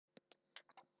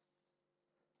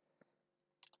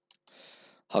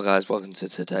Hi guys, welcome to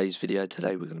today's video.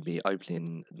 Today we're going to be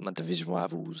opening my division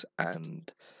rivals,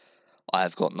 and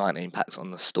I've got 19 packs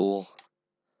on the store.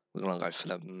 We're going to go for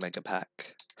the mega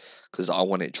pack because I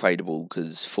want it tradable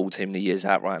because full team of the year's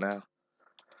out right now.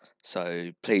 So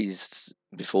please,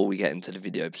 before we get into the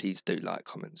video, please do like,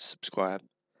 comment, subscribe,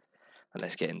 and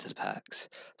let's get into the packs.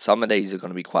 Some of these are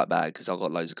going to be quite bad because I've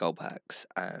got loads of gold packs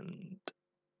and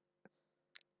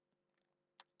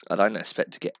I don't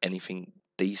expect to get anything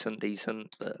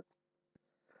decent, but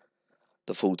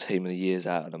the full team of the year's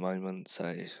out at the moment,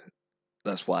 so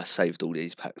that's why I saved all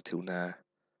these packs till now.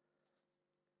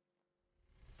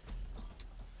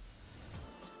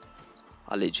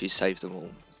 I literally saved them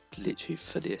all, literally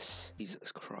for this.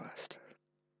 Jesus Christ.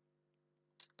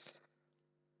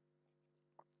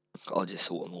 I'll just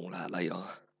sort them all out later.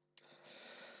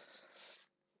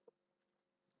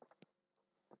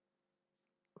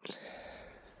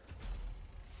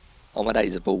 Oh, my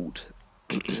days are bald.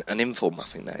 An inform, I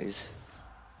think that is.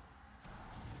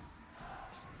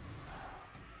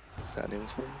 Is that an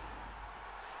inform?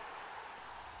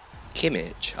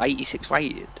 Kimmich, 86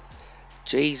 rated.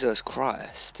 Jesus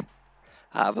Christ.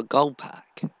 Out of a gold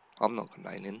pack. I'm not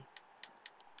complaining.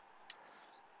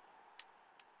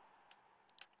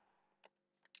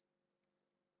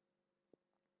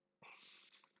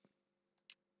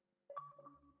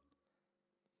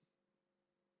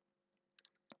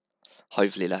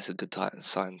 Hopefully that's a good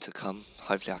sign to come.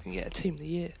 Hopefully I can get a team of the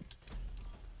year.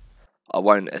 I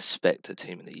won't expect a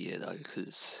team of the year though,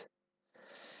 because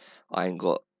I ain't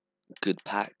got good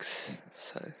packs,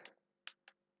 so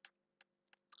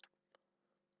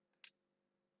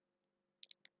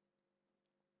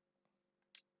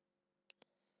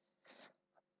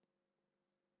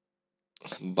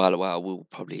by the way, I will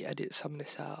probably edit some of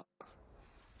this out.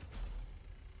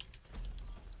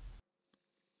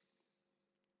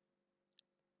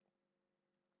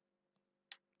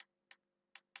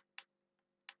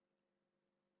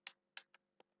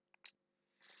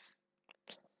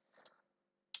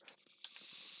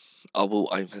 I will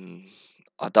open,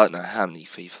 I don't know how many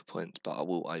FIFA points, but I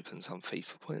will open some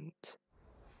FIFA points.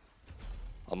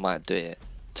 I might do it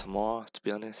tomorrow, to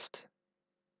be honest,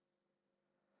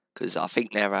 because I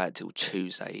think they're out till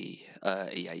Tuesday,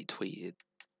 EA tweeted,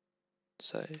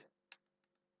 so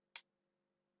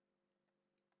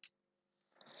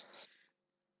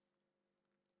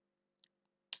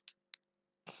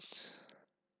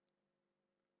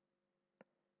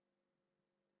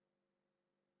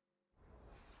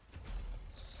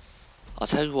I'll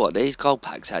tell you what, these gold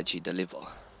packs actually deliver.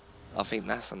 I think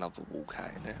that's another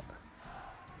walkout, isn't it?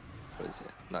 What is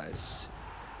it? No, it's,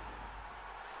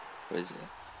 what is it?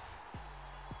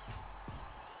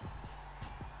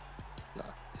 No,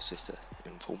 it's just a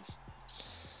inform.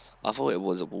 I thought it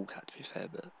was a walkout, to be fair,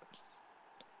 but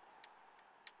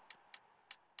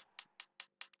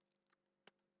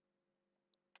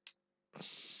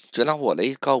do you know what?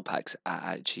 These gold packs are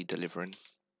actually delivering.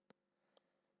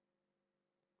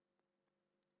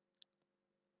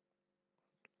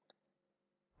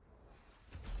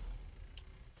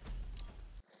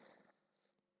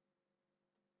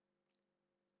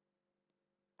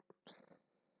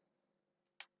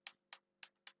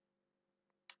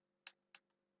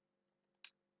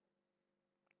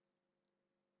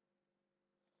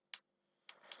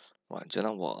 Right, do you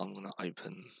know what? I'm gonna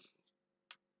open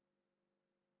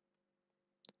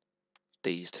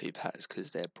these two packs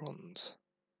because they're bronze.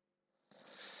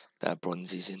 That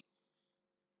bronze is in.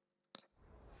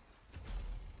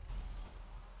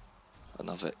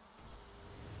 Another.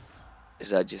 Is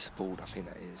that just a board? I think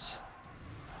that is.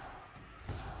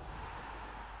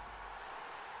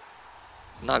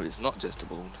 No, it's not just a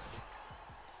board.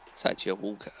 It's actually a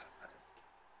walker.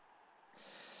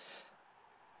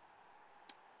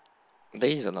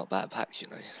 These are not bad packs, you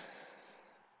know.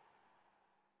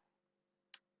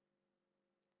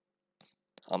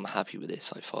 I'm happy with this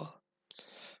so far.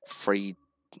 3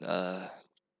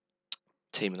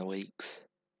 team of the weeks.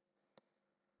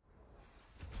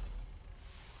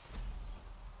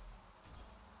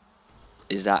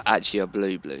 Is that actually a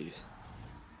blue?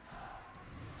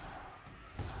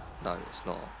 No, it's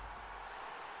not.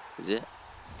 Is it?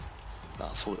 No,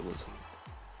 I thought it wasn't.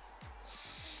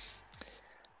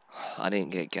 I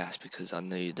didn't get gas because I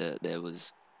knew that there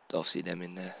was obviously them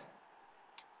in there.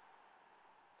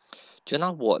 Do you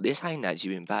know what? This ain't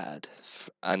actually been bad.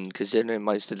 And considering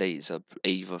most of these are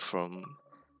either from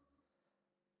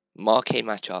marquee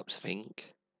matchups, I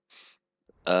think.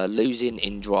 Losing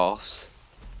in drafts,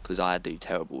 because I do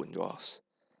terrible in drafts.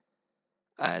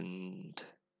 And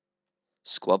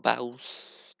squad battles.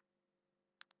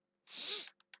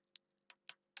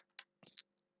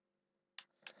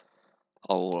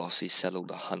 I will obviously sell all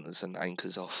the hunters and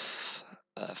anchors off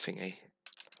thingy,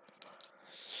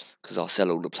 because I'll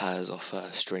sell all the players off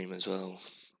stream as well.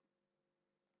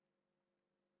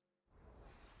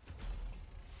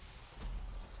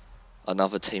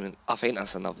 Another team, I think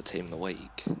that's another team of the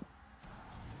week.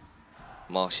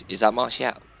 Is that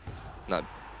Martial? No,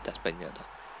 that's Ben Yedder.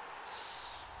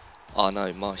 Oh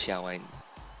no, Martial ain't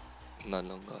no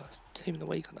longer team of the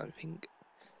week, I don't think.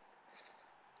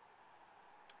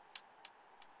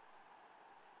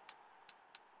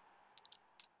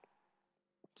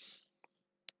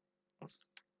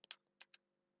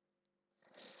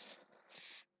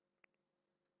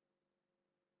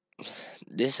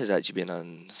 This has actually been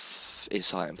an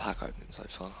exciting pack opening so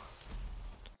far.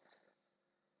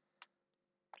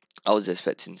 I was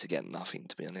expecting to get nothing,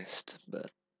 to be honest, but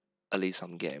at least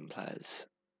I'm getting players.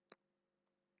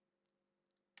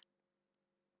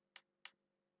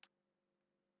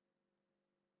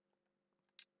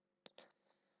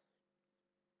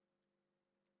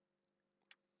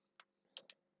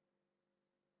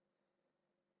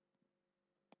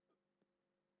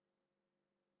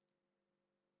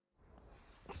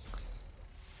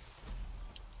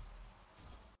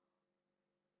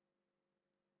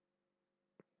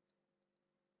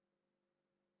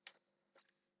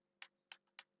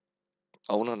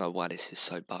 I want to know why this is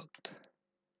so bugged.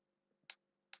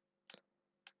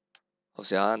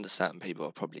 Obviously, I understand people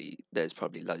are there's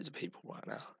probably loads of people right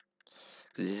now.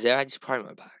 Because is there actually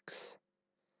promo packs?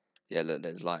 Yeah, look,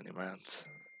 there's lightning rounds.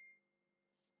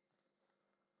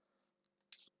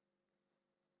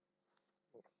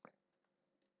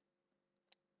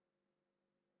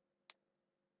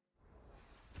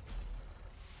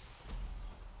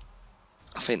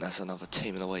 I think that's another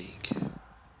team of the week.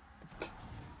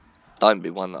 Don't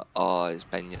be one that,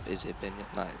 is it Benya?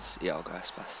 No, it's Iago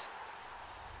Aspas.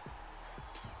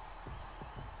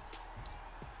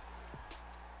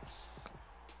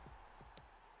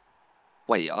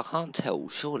 Wait, I can't tell.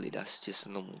 Surely that's just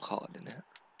a normal card, isn't it?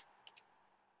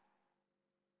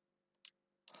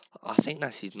 I think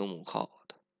that's his normal card.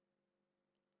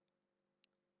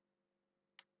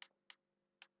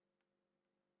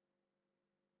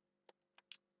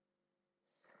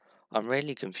 I'm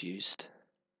really confused.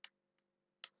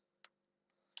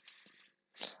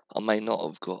 I may not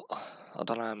have got. I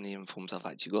don't know how many informs I've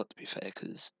actually got, to be fair,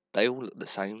 because they all look the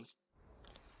same.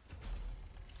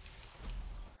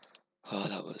 Oh,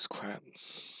 that was crap.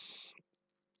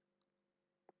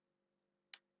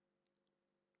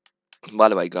 By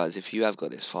the way, guys, if you have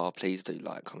got this far, please do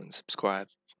like, comment, subscribe.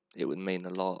 It would mean a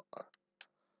lot.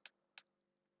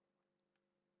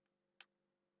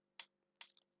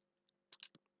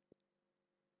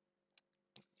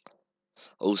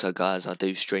 Also, guys, I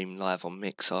do stream live on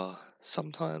Mixer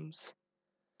sometimes.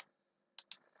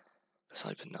 Let's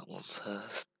open that one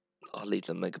first. I'll leave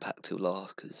the mega pack till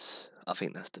last because I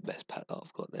think that's the best pack that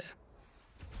I've got there.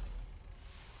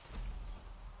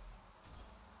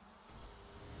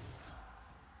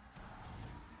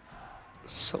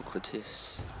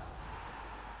 Socrates.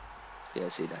 Yeah,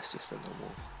 see, that's just a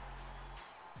normal.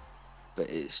 But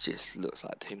it just looks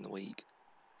like team of the week.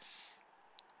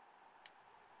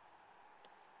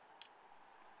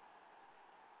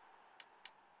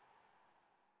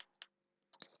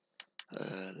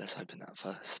 Let's open that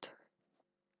first.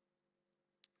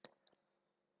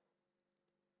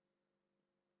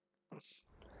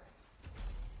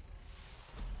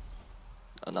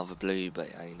 Another blue, but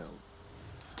it ain't no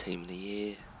team of the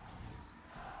year.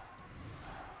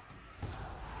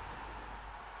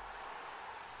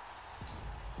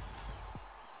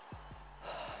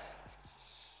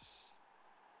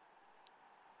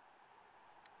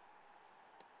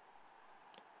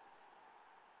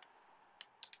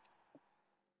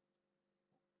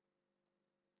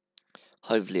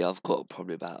 Hopefully I've got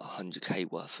probably about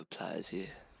 100k worth of players here.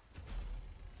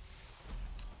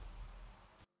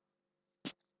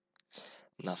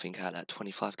 Nothing out of that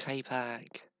 25k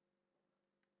pack.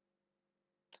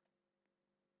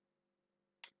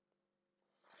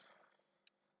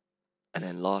 And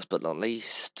then last but not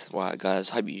least, right guys,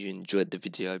 hope you enjoyed the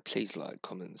video. Please like,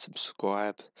 comment,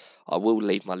 subscribe. I will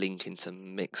leave my link into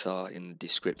Mixer in the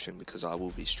description because I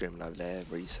will be streaming over there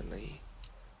recently.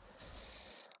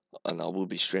 And I will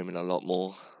be streaming a lot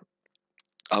more.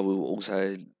 I will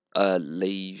also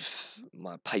leave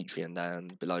my Patreon down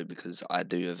below because I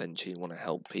do eventually want to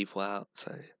help people out.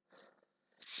 So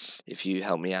if you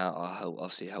help me out, I'll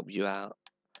obviously help you out.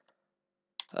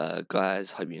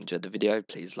 Guys, hope you enjoyed the video.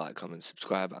 Please like, comment,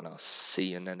 subscribe, and I'll see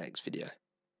you in the next video.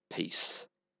 Peace.